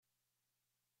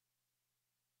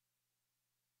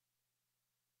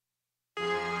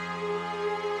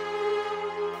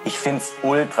Ich finde es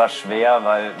ultra schwer,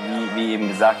 weil, wie eben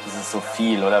gesagt, es ist so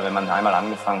viel, oder? Wenn man einmal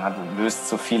angefangen hat, löst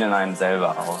so viel in einem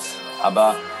selber aus.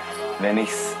 Aber wenn ich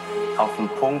es auf den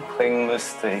Punkt bringen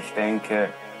müsste, ich denke,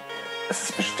 es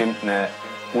ist bestimmt eine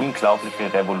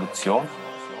unglaubliche Revolution.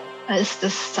 Es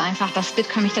ist einfach, dass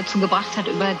Bitcoin mich dazu gebracht hat,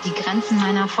 über die Grenzen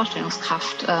meiner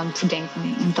Vorstellungskraft zu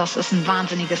denken. Und das ist ein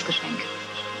wahnsinniges Geschenk.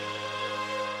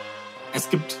 Es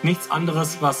gibt nichts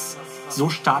anderes, was so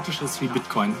statisch ist wie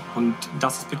Bitcoin. Und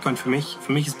das ist Bitcoin für mich.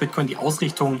 Für mich ist Bitcoin die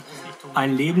Ausrichtung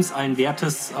allen Lebens, allen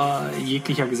Wertes,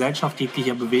 jeglicher Gesellschaft,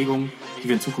 jeglicher Bewegung, die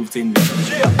wir in Zukunft sehen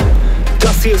werden.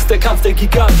 Das hier ist der Kampf der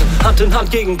Giganten, Hand in Hand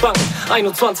gegen Banken,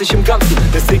 21 im Ganzen.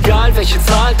 Ist egal, welche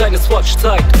Zahl deine Swatch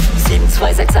zeigt.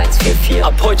 726144.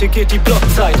 Ab heute geht die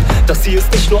Blockzeit. Das hier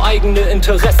ist nicht nur eigene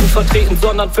Interessen vertreten,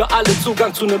 sondern für alle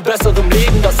Zugang zu einem besseren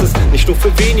Leben. Das ist nicht nur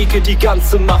für wenige die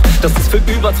ganze Macht. Das ist für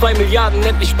über 2 Milliarden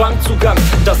endlich Bankzugang.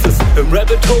 Das ist im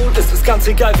Rabbit Hole, ist es ganz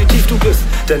egal, wie tief du bist.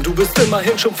 Denn du bist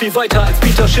immerhin schon viel weiter als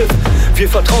Peter Schiff. Wir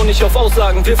vertrauen nicht auf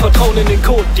Aussagen, wir vertrauen in den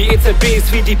Code. Die EZB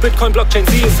ist wie die Bitcoin-Blockchain,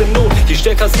 sie ist in Not. Je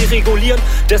stärker sie regulieren,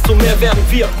 desto mehr werden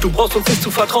wir. Du brauchst uns nicht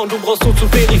zu vertrauen, du brauchst nur zu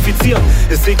verifizieren.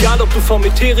 Ist egal, ob du vom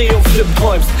Ethereum-Flip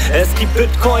träumst. Es gibt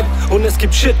Bitcoin und es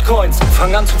gibt Shitcoins.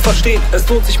 Fang an zu verstehen, es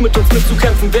lohnt sich mit uns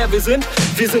mitzukämpfen. Wer wir sind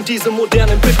diese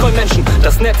modernen Bitcoin-Menschen.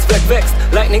 Das Netzwerk wächst,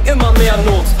 Lightning immer mehr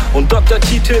Nodes. Und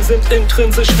Doktortitel sind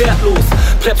intrinsisch wertlos.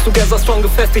 Plebs together strong,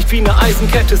 gefestigt wie eine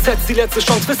Eisenkette. Setzt die letzte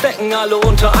Chance, wir stecken alle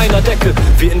unter einer Decke.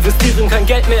 Wir investieren kein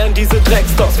Geld mehr in diese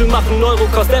Dreckstocks. Wir machen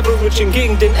Neuro-Cost-Averaging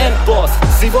gegen den Endboss.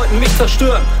 Sie wollten mich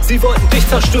zerstören, sie wollten dich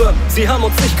zerstören. Sie haben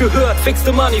uns nicht gehört, fix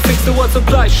the money, fix the world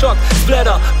supply. Shock,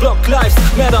 Splatter, Block Lives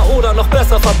Matter oder noch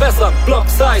besser verbessern. Block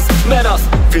Size Matters.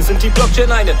 Wir sind die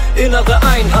Blockchain, eine innere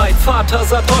Einheit. Vater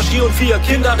Satoshi und 4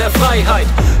 Kinder der Freiheit.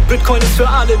 Bitcoin ist für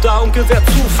alle da und gewährt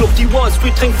Zuflucht. Die Wall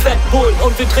Street trinkt Fat Bull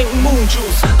und wir trinken Moon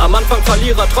Juice. Am Anfang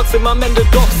Verlierer, trotzdem am Ende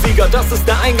doch Sieger. Das ist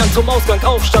der Eingang zum Ausgang,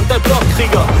 Aufstand der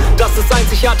Blockkrieger. Das ist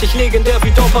einzigartig legendär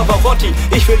wie Don Pavarotti.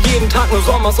 Ich will jeden Tag nur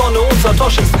Sommer, Sonne und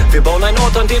Satoshis. Wir bauen einen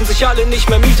Ort, an dem sich alle nicht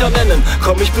mehr Mieter nennen.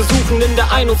 Komm mich besuchen in der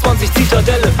 21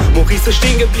 Zitadelle. Maurice ist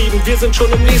stehen geblieben, wir sind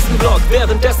schon im nächsten Block.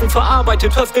 Währenddessen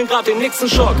verarbeitet Höfgen grad den nächsten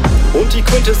Schock. Und die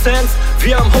Quintessenz,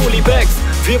 wir haben Holy Bags.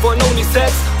 Wir wollen only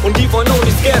Sets und die wollen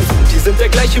only Scams. Die sind der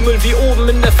gleiche Müll wie oben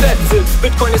in der Fettsitz.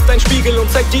 Bitcoin ist ein Spiegel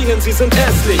und zeigt ihnen, sie sind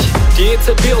hässlich. Die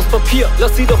EZB aus Papier,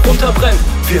 lass sie doch runterbrennen.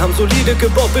 Wir haben solide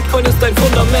gebaut, Bitcoin ist ein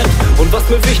Fundament. Und was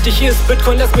mir wichtig ist,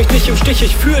 Bitcoin lässt mich nicht im Stich.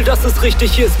 Ich fühl, dass es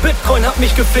richtig ist, Bitcoin hat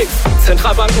mich gefixt.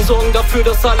 Zentralbanken sorgen dafür,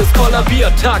 dass alles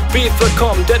kollabiert. Tag B wird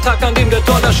kommen, der Tag, an dem der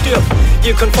Dollar stirbt.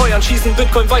 Ihr könnt Feuern schießen,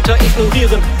 Bitcoin weiter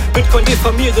ignorieren. Bitcoin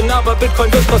diffamieren, aber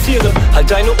Bitcoin wird passieren. Halt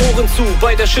deine Ohren zu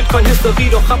bei der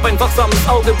Shitcoin-Hysterie. Doch hab ein wachsames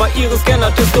Auge bei ihrer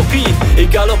Scanner-Dystopie.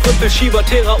 Egal ob Ripple, Shiba,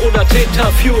 Terra oder Theta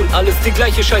Fuel. Alles die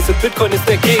gleiche Scheiße, Bitcoin ist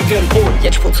der Gegenpol.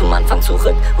 Jetzt spur zum Anfang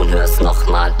zurück und hör's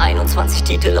nochmal. 21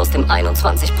 Titel aus dem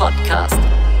 21 Podcast.